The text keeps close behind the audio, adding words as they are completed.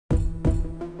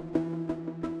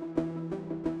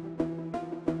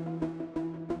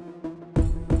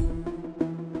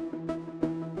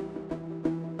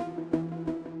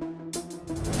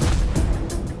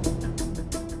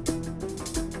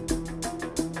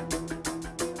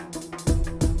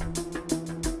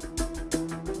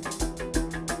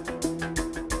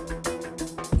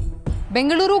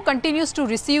Bengaluru continues to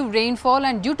receive rainfall,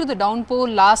 and due to the downpour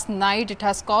last night, it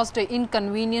has caused an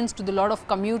inconvenience to the lot of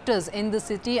commuters in the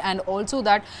city, and also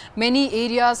that many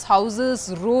areas,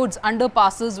 houses, roads,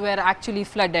 underpasses were actually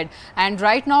flooded. And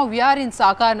right now we are in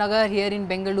Sakar Nagar here in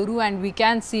Bengaluru, and we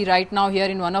can see right now here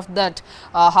in one of that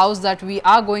house that we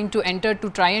are going to enter to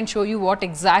try and show you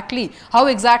how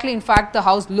exactly in fact the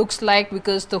house looks like,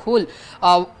 because the whole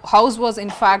house was in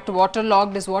fact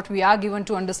waterlogged is what we are given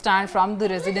to understand from the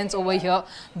residents over here.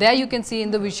 There you can see in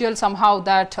the visual somehow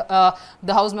that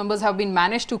the house members have been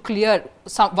managed to clear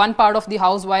one part of the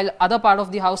house, while other part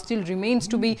of the house still remains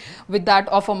to be with that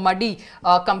of a muddy,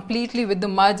 completely with the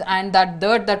mud and that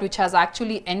dirt that which has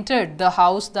actually entered the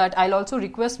house. That I'll also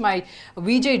request my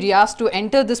VJ Riaz to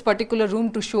enter this particular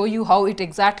room to show you how it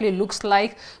exactly looks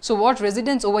like. So what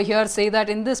residents over here say that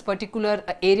in this particular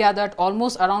area that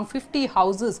almost around 50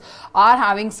 houses are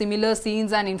having similar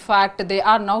scenes, and in fact they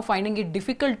are now finding it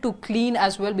difficult to clean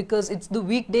as well, because it's the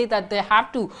weekday that they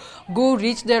have to go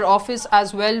reach their office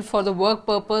as well for the work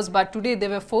purpose, but today they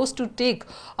were forced to take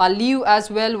a leave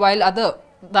as well, while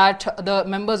the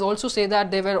members also say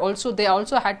that they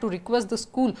also had to request the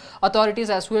school authorities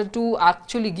as well to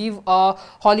actually give a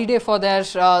holiday for their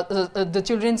the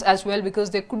children's as well,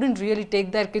 because they couldn't really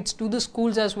take their kids to the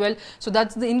schools as well. So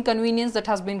that's the inconvenience that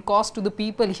has been caused to the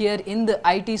people here in the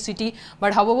IT city.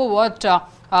 But however, what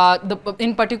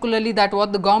in particularly that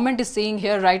what the government is saying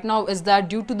here right now is that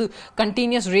due to the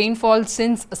continuous rainfall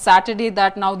since Saturday,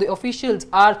 that now the officials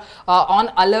are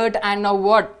on alert, and now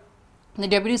what the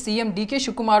Deputy CM DK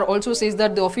Shukumar also says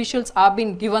that the officials are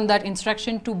being given that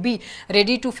instruction to be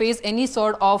ready to face any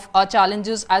sort of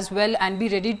challenges as well, and be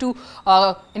ready to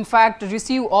in fact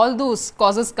receive all those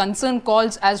causes concern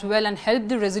calls as well, and help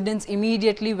the residents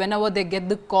immediately whenever they get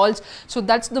the calls. So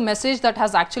that's the message that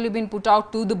has actually been put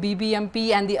out to the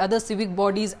BBMP and the other civic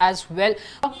bodies as well.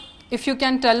 If you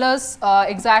can tell us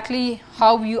exactly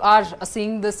how you are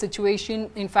seeing the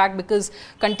situation, in fact, because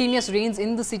continuous rains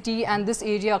in the city and this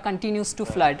area continues to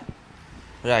flood.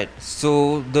 Right.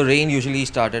 So the rain usually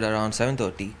started around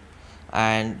 7:30,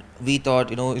 and we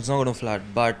thought, it's not going to flood,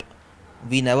 but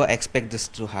we never expect this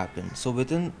to happen. So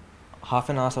within half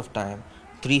an hour of time,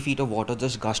 3 feet of water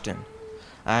just gushed in,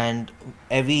 and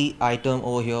every item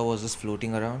over here was just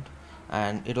floating around,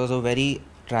 and it was a very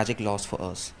tragic loss for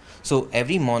us. So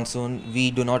every monsoon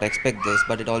we do not expect this,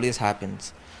 but it always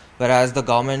happens, whereas the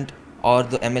government or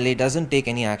the MLA doesn't take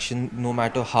any action, no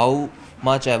matter how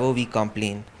much ever we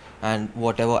complain and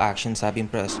whatever actions have been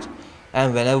pressed.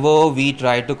 And whenever we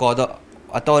try to call the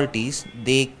authorities,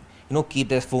 they keep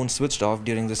their phones switched off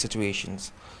during the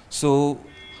situations. So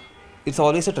it's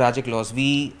always a tragic loss.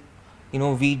 We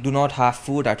do not have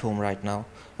food at home right now,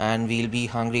 and we'll be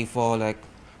hungry for like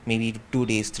maybe 2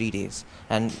 days, 3 days,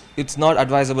 and it's not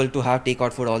advisable to have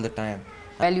takeout food all the time.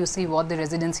 Well, you see what the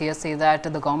residents here say, that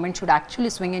the government should actually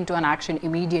swing into an action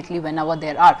immediately whenever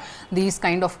there are these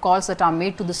kind of calls that are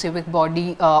made to the civic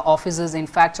body offices. In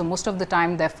fact, so most of the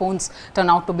time their phones turn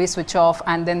out to be switched off,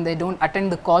 and then they don't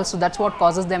attend the calls. So that's what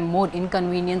causes them more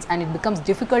inconvenience, and it becomes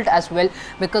difficult as well,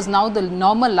 because now the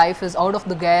normal life is out of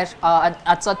the gear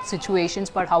at such situations.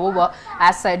 But however,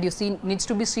 as said, needs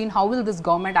to be seen how will this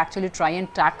government actually try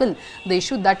and tackle the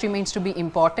issue. That remains to be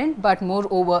important. But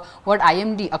moreover, what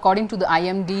according to the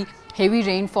IMD, heavy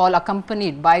rainfall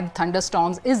accompanied by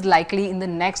thunderstorms is likely in the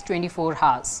next 24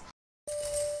 hours.